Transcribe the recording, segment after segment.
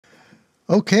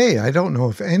Okay, I don't know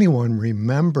if anyone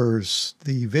remembers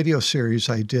the video series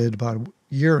I did about a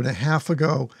year and a half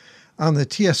ago on the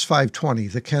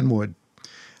TS520, the Kenwood.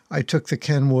 I took the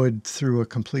Kenwood through a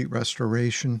complete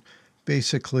restoration.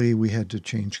 Basically, we had to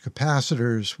change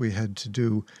capacitors, we had to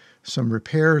do some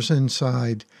repairs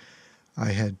inside.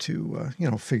 I had to,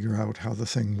 figure out how the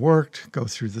thing worked, go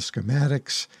through the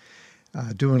schematics,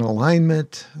 do an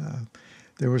alignment.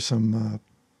 There were some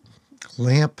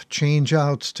lamp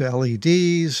change-outs to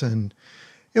LEDs, and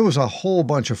it was a whole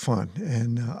bunch of fun.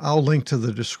 And I'll link to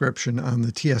the description on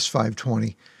the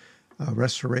TS520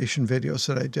 restoration videos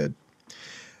that I did.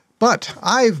 But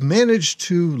I've managed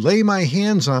to lay my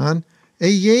hands on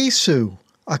a Yaesu,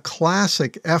 a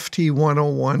classic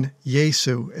FT101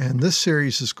 Yaesu. And this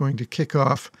series is going to kick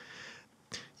off,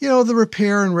 the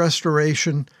repair and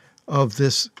restoration of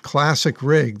this classic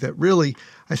rig that really,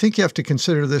 I think you have to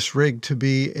consider this rig to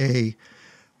be a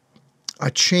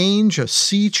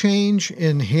sea change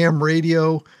in ham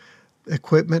radio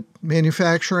equipment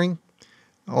manufacturing.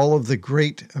 All of the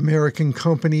great American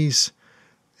companies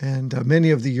and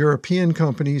many of the European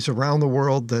companies around the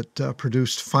world that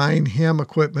produced fine ham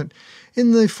equipment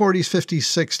in the 40s, 50s,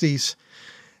 60s,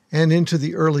 and into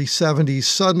the early 70s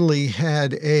suddenly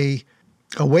had a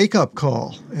wake-up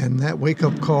call, and that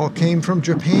wake-up call came from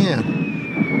Japan.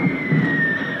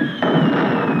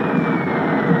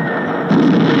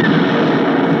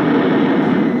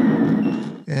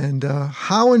 And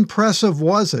how impressive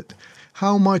was it?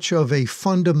 How much of a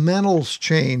fundamentals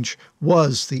change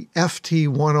was the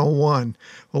FT101?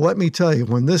 Well, let me tell you,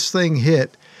 when this thing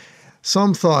hit,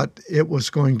 some thought it was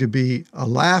going to be a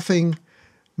laughing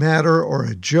matter or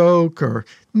a joke, or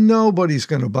nobody's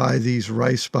going to buy these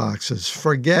rice boxes.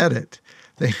 Forget it.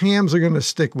 The hams are going to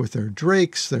stick with their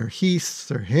Drakes, their Heaths,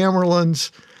 their Hammerlands,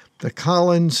 the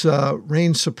Collins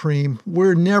reign supreme.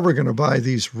 We're never going to buy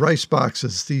these rice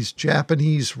boxes, these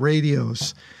Japanese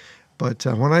radios. But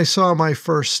when I saw my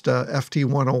first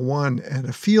FT101 at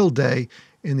a field day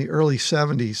in the early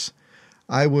 70s,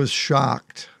 I was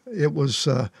shocked. It was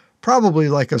probably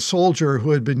like a soldier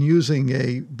who had been using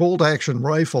a bolt-action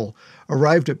rifle,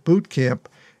 arrived at boot camp,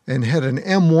 and had an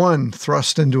M1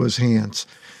 thrust into his hands.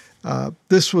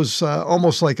 This was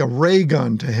almost like a ray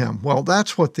gun to him. Well,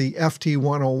 that's what the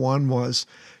FT101 was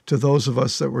to those of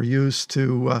us that were used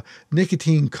to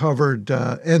nicotine-covered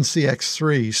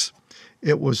NCX3s.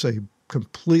 It was a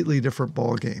completely different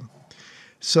ballgame.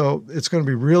 So it's going to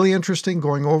be really interesting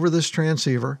going over this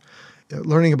transceiver,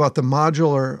 learning about the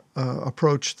modular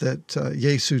approach that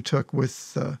Yaesu took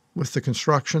with the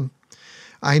construction.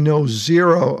 I know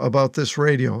zero about this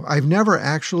radio. I've never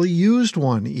actually used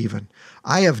one even.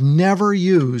 I have never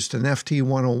used an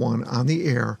FT101 on the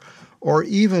air or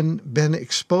even been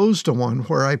exposed to one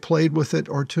where I played with it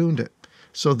or tuned it.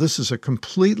 So this is a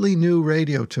completely new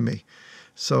radio to me.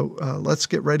 So let's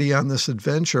get ready on this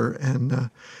adventure, and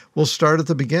we'll start at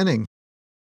the beginning.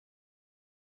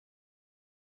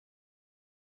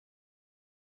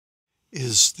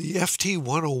 Is the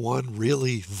FT101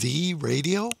 really the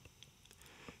radio?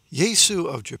 Yaesu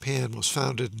of Japan was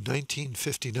founded in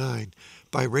 1959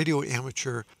 by radio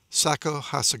amateur Sako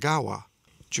Hasegawa,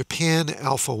 Japan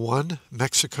Alpha 1,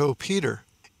 Mexico Peter,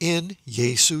 in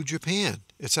Yaesu, Japan.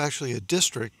 It's actually a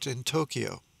district in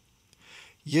Tokyo.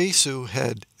 Yaesu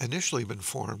had initially been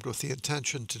formed with the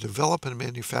intention to develop and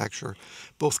manufacture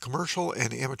both commercial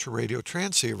and amateur radio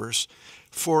transceivers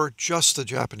for just the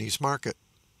Japanese market.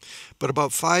 But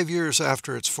about 5 years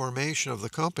after its formation of the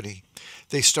company,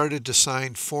 they started to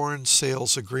sign foreign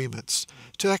sales agreements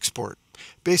to export.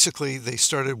 Basically, they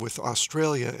started with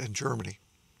Australia and Germany.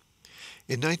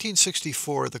 In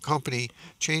 1964, the company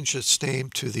changed its name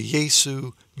to the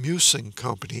Yaesu Musing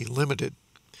Company Limited.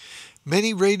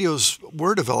 Many radios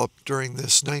were developed during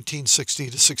this 1960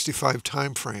 to 65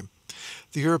 time frame.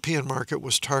 The European market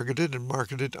was targeted and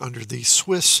marketed under the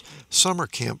Swiss Summer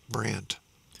Camp brand.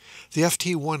 The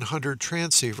FT100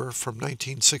 transceiver from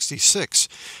 1966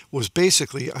 was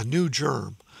basically a new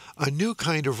germ, a new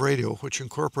kind of radio which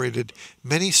incorporated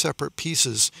many separate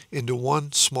pieces into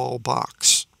one small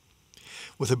box.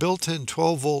 With a built-in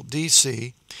 12-volt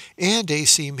DC and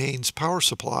AC mains power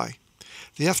supply,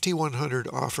 the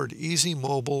FT100 offered easy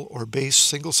mobile or base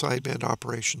single sideband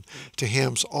operation to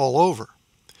hams all over.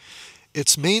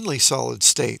 It's mainly solid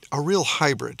state, a real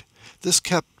hybrid. This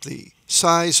kept the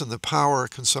size and the power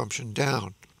consumption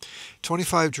down.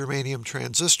 25 germanium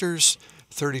transistors,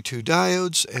 32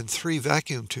 diodes, and 3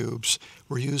 vacuum tubes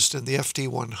were used in the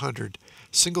FT100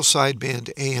 single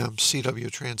sideband AM CW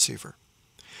transceiver.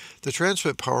 The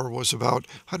transmit power was about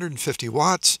 150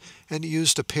 watts and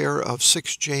used a pair of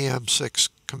 6JM6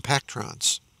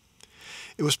 compactrons.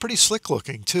 It was pretty slick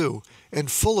looking too,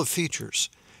 and full of features.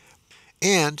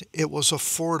 And it was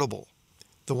affordable.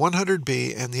 The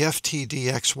 100B and the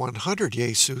FTDX 100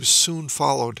 Yaesu soon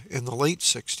followed in the late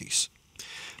 60s.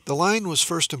 The line was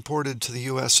first imported to the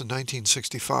U.S. in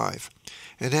 1965,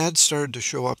 and ads started to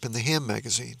show up in the Ham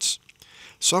magazines.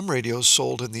 Some radios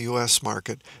sold in the U.S.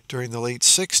 market during the late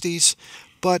 60s,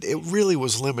 but it really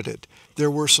was limited.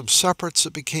 There were some separates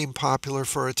that became popular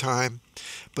for a time,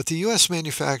 but the U.S.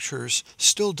 manufacturers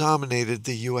still dominated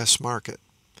the U.S. market.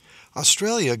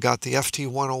 Australia got the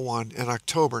FT101 in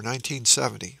October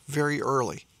 1970, very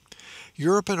early.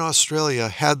 Europe and Australia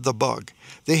had the bug.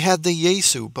 They had the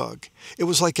Yaesu bug. It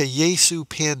was like a Yaesu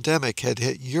pandemic had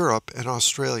hit Europe and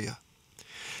Australia.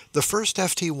 The first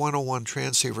FT101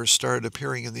 transceivers started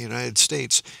appearing in the United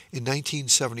States in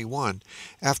 1971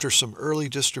 after some early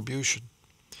distribution.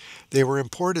 They were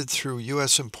imported through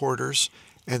U.S. importers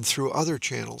and through other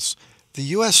channels. The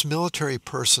U.S. military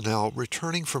personnel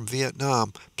returning from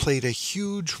Vietnam played a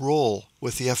huge role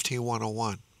with the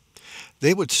FT101.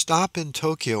 They would stop in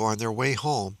Tokyo on their way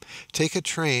home, take a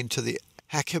train to the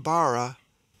Akihabara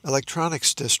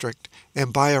Electronics District,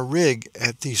 and buy a rig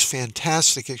at these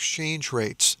fantastic exchange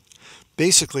rates.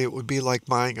 Basically, it would be like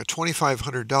buying a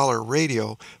 $2,500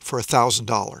 radio for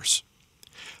 $1,000.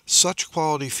 Such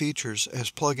quality features as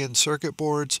plug-in circuit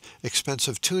boards,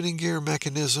 expensive tuning gear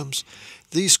mechanisms,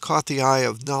 these caught the eye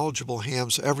of knowledgeable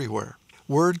hams everywhere.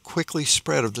 Word quickly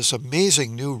spread of this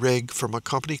amazing new rig from a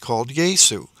company called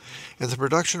Yaesu, and the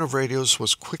production of radios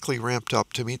was quickly ramped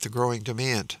up to meet the growing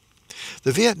demand.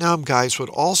 The Vietnam guys would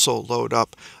also load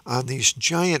up on these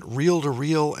giant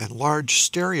reel-to-reel and large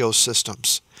stereo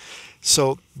systems.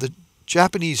 So the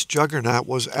Japanese juggernaut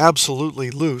was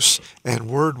absolutely loose, and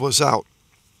word was out.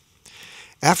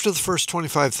 After the first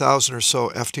 25,000 or so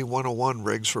FT101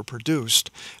 rigs were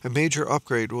produced, a major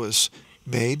upgrade was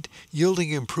made,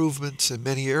 yielding improvements in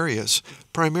many areas,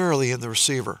 primarily in the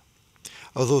receiver.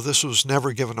 Although this was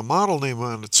never given a model name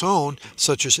on its own,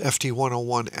 such as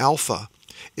FT101 Alpha,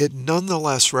 it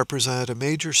nonetheless represented a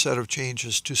major set of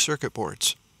changes to circuit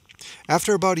boards.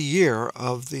 After about a year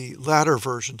of the latter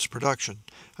version's production,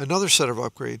 another set of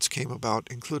upgrades came about,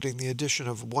 including the addition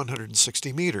of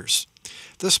 160 meters.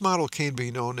 This model came to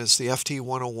be known as the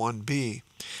FT101B,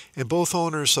 and both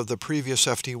owners of the previous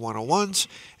FT101s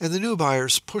and the new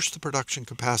buyers pushed the production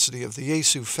capacity of the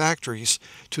Yaesu factories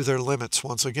to their limits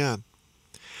once again.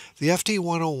 The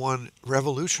FT101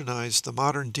 revolutionized the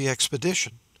modern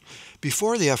D-Expedition.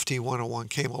 Before the FT101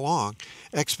 came along,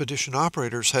 expedition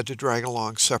operators had to drag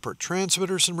along separate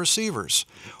transmitters and receivers,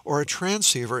 or a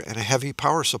transceiver and a heavy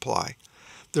power supply.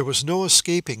 There was no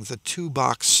escaping the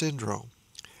two-box syndrome.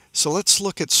 So let's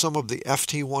look at some of the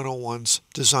FT101's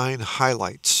design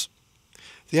highlights.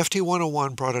 The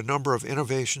FT101 brought a number of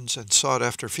innovations and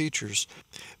sought-after features: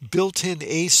 built-in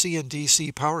AC and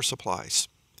DC power supplies,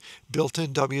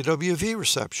 built-in WWV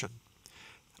reception,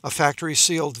 a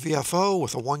factory-sealed VFO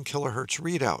with a 1 kHz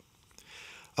readout,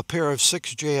 a pair of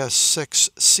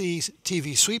 6JS6C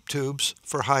TV sweep tubes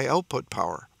for high output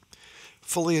power,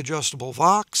 fully adjustable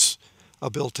Vox, a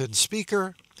built-in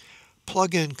speaker,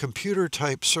 plug-in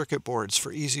computer-type circuit boards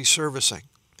for easy servicing,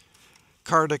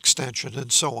 card extension,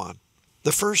 and so on.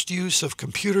 The first use of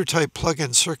computer-type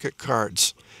plug-in circuit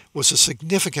cards was a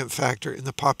significant factor in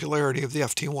the popularity of the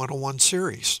FT101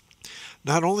 series.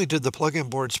 Not only did the plug-in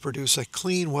boards produce a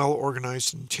clean,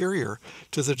 well-organized interior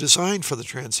to the design for the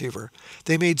transceiver,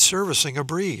 they made servicing a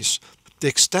breeze. The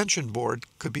extension board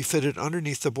could be fitted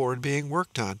underneath the board being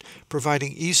worked on,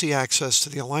 providing easy access to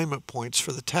the alignment points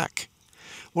for the tech.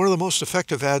 One of the most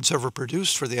effective ads ever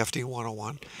produced for the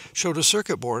FT101 showed a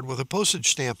circuit board with a postage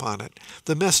stamp on it.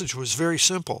 The message was very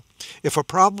simple. If a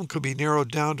problem could be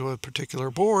narrowed down to a particular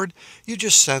board, you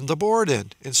just send the board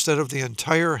in instead of the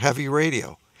entire heavy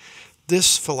radio.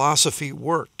 This philosophy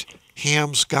worked.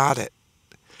 Hams got it.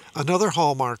 Another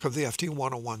hallmark of the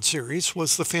FT101 series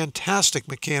was the fantastic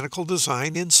mechanical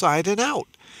design inside and out.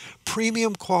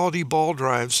 Premium quality ball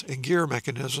drives and gear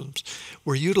mechanisms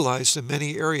were utilized in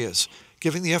many areas,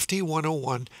 giving the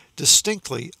FT101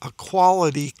 distinctly a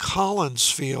quality Collins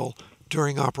feel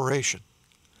during operation.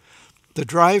 The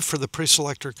drive for the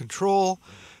preselector control,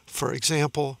 for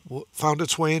example, found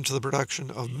its way into the production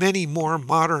of many more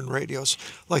modern radios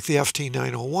like the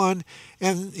FT901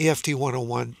 and the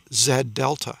FT101Z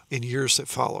Delta in years that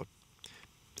followed.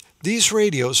 These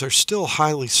radios are still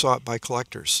highly sought by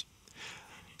collectors.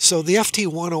 So the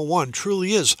FT101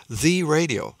 truly is the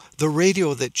radio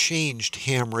that changed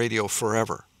ham radio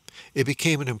forever. It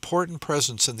became an important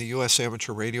presence in the U.S.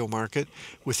 amateur radio market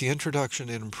with the introduction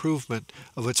and improvement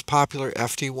of its popular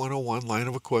FT101 line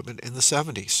of equipment in the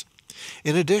 70s.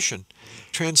 In addition,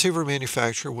 transceiver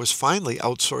manufacture was finally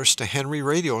outsourced to Henry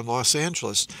Radio in Los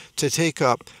Angeles to take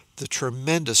up the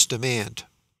tremendous demand.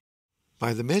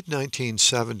 By the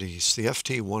mid-1970s, the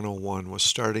FT101 was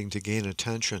starting to gain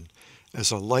attention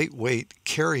as a lightweight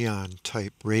carry-on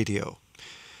type radio.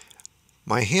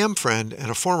 My ham friend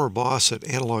and a former boss at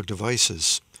Analog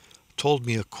Devices told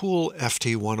me a cool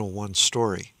FT101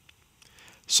 story.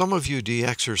 Some of you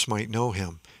DXers might know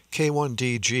him,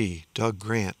 K1DG, Doug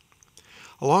Grant.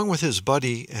 Along with his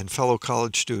buddy and fellow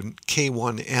college student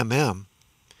K1MM,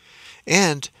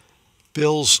 and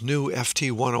Bill's new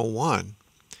FT101,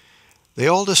 they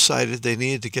all decided they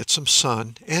needed to get some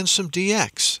sun and some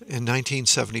DX in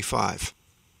 1975.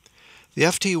 The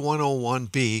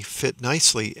FT101B fit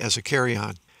nicely as a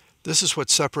carry-on. This is what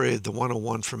separated the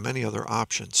 101 from many other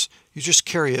options. You just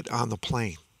carry it on the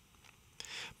plane.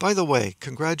 By the way,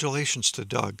 congratulations to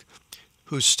Doug,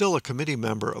 who's still a committee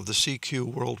member of the CQ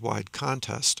Worldwide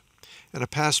Contest and a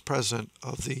past president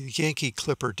of the Yankee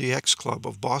Clipper DX Club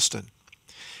of Boston.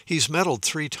 He's medaled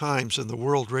 3 times in the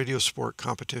World Radio Sport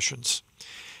competitions,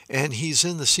 and he's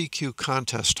in the CQ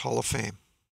Contest Hall of Fame.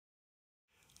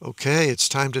 Okay, it's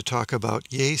time to talk about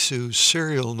Yaesu's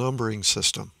serial numbering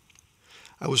system.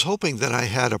 I was hoping that I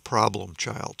had a problem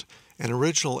child, an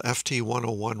original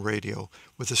FT101 radio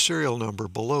with a serial number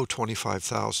below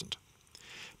 25,000.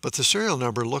 But the serial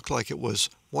number looked like it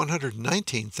was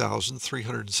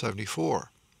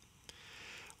 119,374.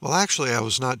 Well, actually, I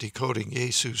was not decoding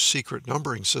Yaesu's secret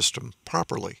numbering system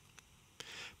properly.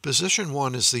 Position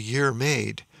 1 is the year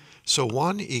made, so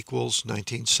 1 equals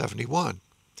 1971.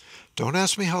 Don't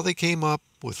ask me how they came up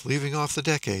with leaving off the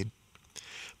decade.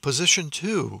 Position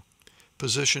 2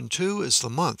 is the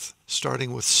month,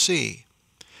 starting with C.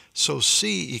 So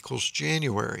C equals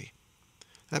January.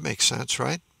 That makes sense,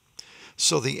 right?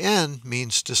 So the N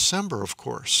means December, of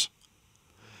course.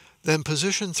 Then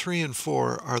position 3 and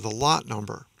 4 are the lot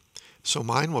number. So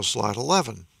mine was lot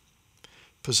 11.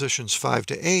 Positions 5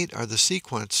 to 8 are the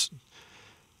sequence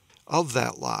of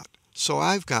that lot. So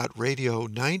I've got radio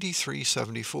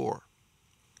 9374.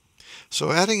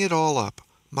 So adding it all up,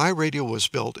 my radio was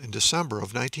built in December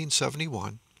of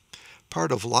 1971,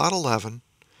 part of lot 11,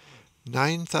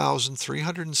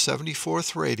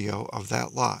 9,374th radio of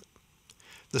that lot.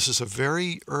 This is a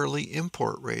very early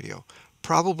import radio,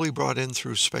 probably brought in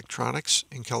through Spectronics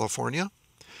in California,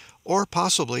 or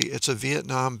possibly it's a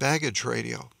Vietnam baggage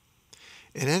radio.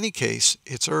 In any case,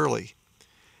 it's early,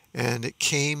 and it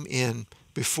came in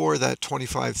before that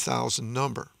 25,000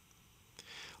 number.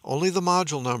 Only the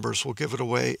module numbers will give it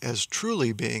away as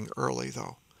truly being early,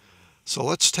 though. So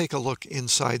let's take a look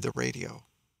inside the radio.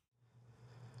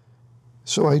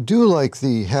 So I do like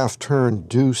the half-turn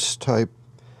deuce type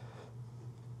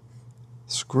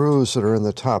screws that are in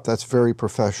the top. That's very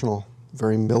professional,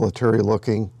 very military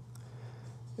looking.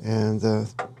 And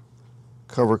the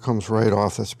cover comes right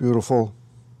off. That's beautiful.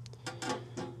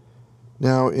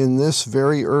 Now in this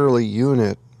very early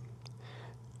unit,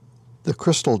 the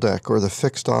crystal deck or the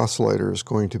fixed oscillator is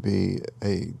going to be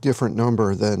a different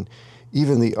number than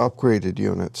even the upgraded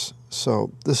units.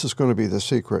 So this is going to be the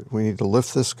secret. We need to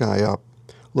lift this guy up,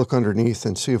 look underneath,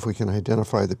 and see if we can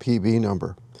identify the PB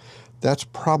number. That's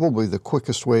probably the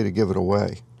quickest way to give it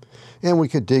away. And we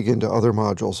could dig into other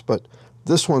modules, but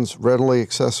this one's readily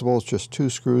accessible. It's just 2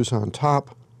 screws on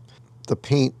top. The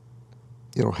paint,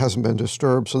 hasn't been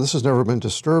disturbed, so this has never been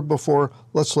disturbed before.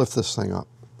 Let's lift this thing up.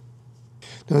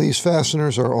 Now these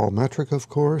fasteners are all metric, of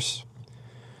course.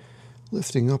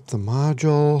 Lifting up the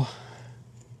module.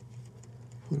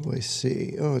 What do I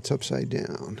see? Oh, it's upside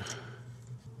down.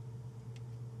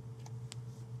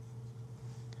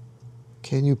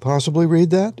 Can you possibly read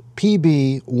that?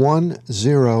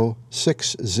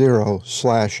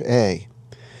 PB1060/A.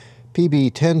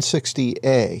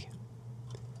 PB1060A.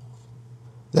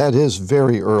 That is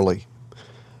very early.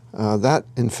 That,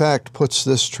 in fact, puts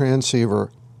this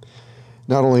transceiver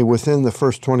not only within the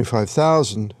first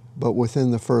 25,000, but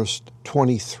within the first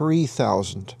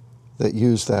 23,000 that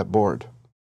use that board.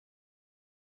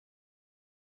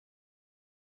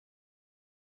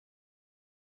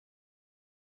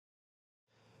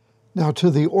 Now, to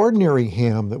the ordinary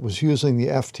ham that was using the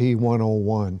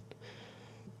FT101,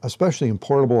 especially in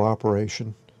portable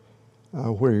operation,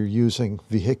 where you're using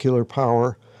vehicular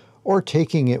power or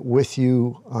taking it with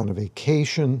you on a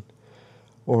vacation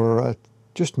or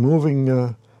just moving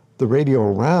the radio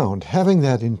around, having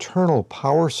that internal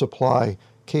power supply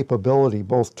capability,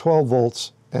 both 12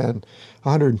 volts and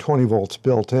 120 volts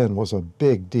built in, was a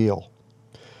big deal.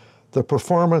 The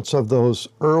performance of those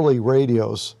early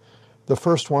radios, the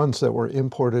first ones that were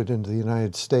imported into the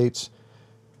United States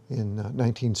in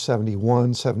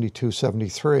 1971, 72,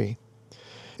 73.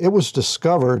 It was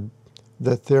discovered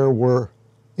that there were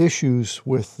issues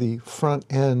with the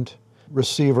front-end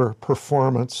receiver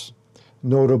performance,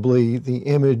 notably the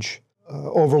image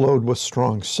overload with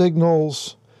strong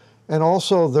signals, and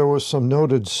also there was some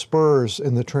noted spurs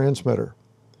in the transmitter.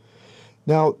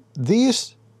 Now,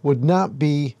 these would not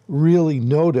be really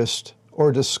noticed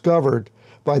or discovered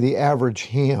by the average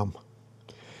ham.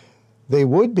 They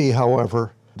would be,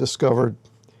 however, discovered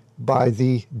by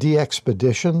the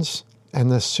DXpeditions and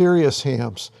the serious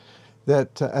hams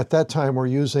that at that time were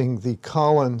using the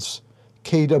Collins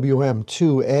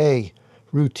KWM-2A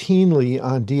routinely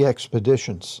on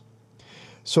DXpeditions.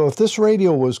 So if this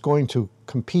radio was going to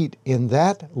compete in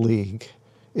that league,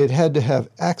 it had to have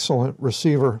excellent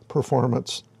receiver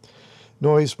performance,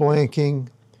 noise blanking,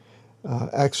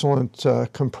 excellent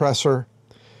compressor,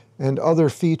 and other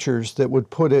features that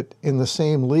would put it in the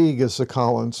same league as the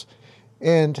Collins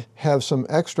and have some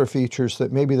extra features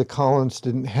that maybe the Collins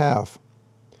didn't have.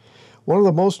 One of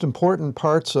the most important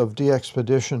parts of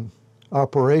DXpedition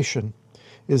operation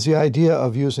is the idea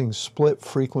of using split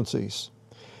frequencies.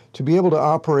 To be able to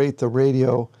operate the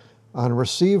radio on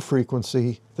receive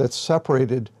frequency that's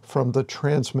separated from the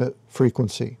transmit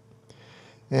frequency.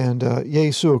 And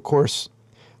Yaesu, of course,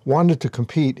 wanted to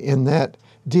compete in that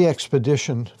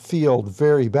DXpedition field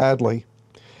very badly,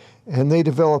 and they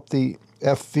developed the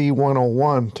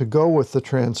FV101 to go with the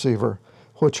transceiver,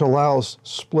 which allows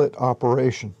split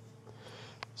operation.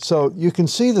 So you can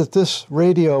see that this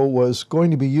radio was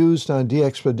going to be used on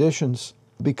DXpeditions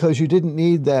because you didn't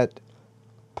need that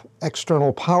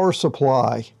external power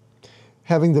supply.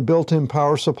 Having the built-in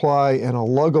power supply and a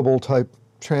luggable type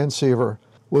transceiver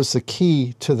was the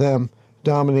key to them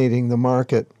dominating the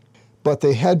market. But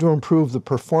they had to improve the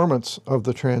performance of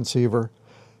the transceiver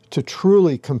to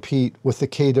truly compete with the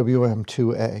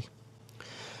KWM-2A.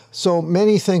 So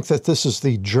many think that this is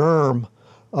the germ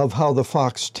of how the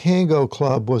Fox Tango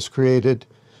Club was created,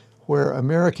 where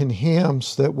American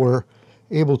hams that were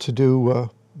able to do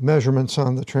measurements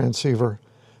on the transceiver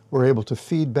were able to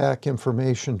feed back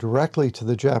information directly to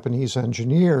the Japanese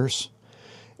engineers,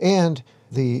 and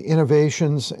the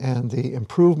innovations and the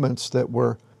improvements that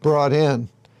were brought in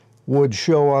would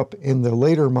show up in the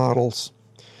later models,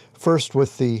 first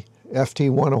with the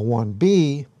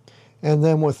FT101B, and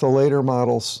then with the later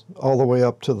models all the way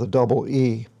up to the double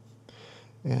E.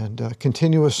 And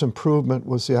continuous improvement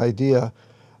was the idea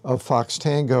of Fox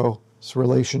Tango's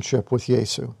relationship with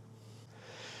Yaesu.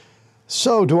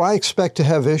 So, do I expect to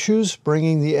have issues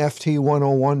bringing the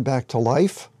FT101 back to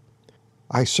life?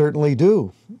 I certainly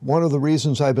do. One of the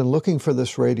reasons I've been looking for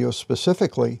this radio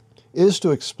specifically is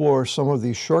to explore some of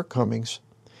these shortcomings,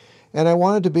 and I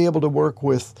wanted to be able to work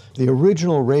with the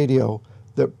original radio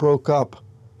that broke up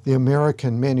the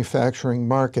American manufacturing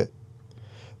market.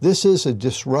 This is a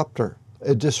disruptor,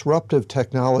 a disruptive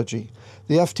technology.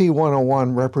 The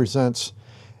FT101 represents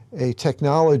a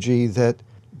technology that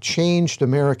changed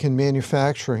American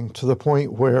manufacturing to the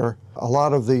point where a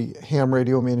lot of the ham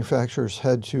radio manufacturers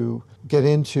had to get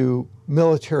into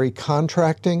military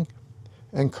contracting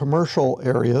and commercial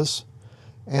areas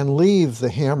and leave the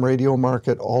ham radio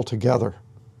market altogether.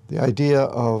 The idea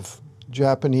of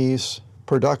Japanese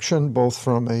production, both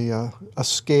from a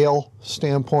scale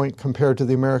standpoint compared to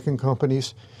the American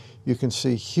companies, you can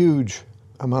see huge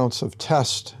amounts of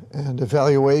test and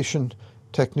evaluation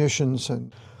technicians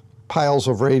and piles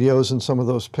of radios in some of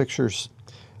those pictures.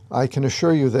 I can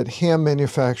assure you that ham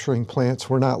manufacturing plants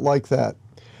were not like that.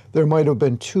 There might have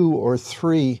been 2 or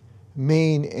 3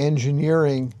 main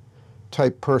engineering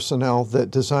type personnel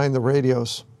that designed the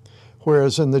radios,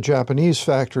 whereas in the Japanese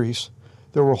factories,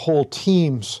 there were whole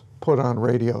teams put on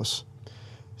radios.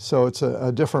 So it's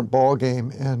a different ball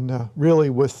game, and really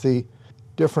with the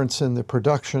difference in the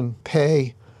production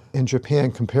pay in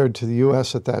Japan compared to the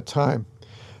US at that time,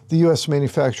 the US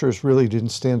manufacturers really didn't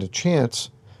stand a chance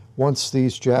once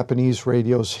these Japanese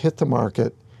radios hit the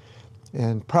market,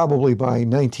 and probably by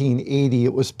 1980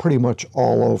 it was pretty much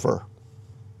all over.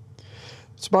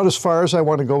 It's about as far as I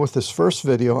want to go with this first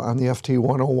video on the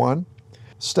FT101.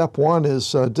 Step 1 is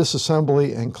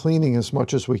disassembly and cleaning as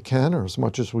much as we can, or as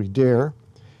much as we dare,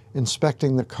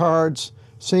 inspecting the cards,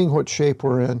 seeing what shape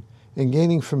we're in, and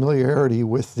gaining familiarity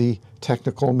with the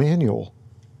technical manual.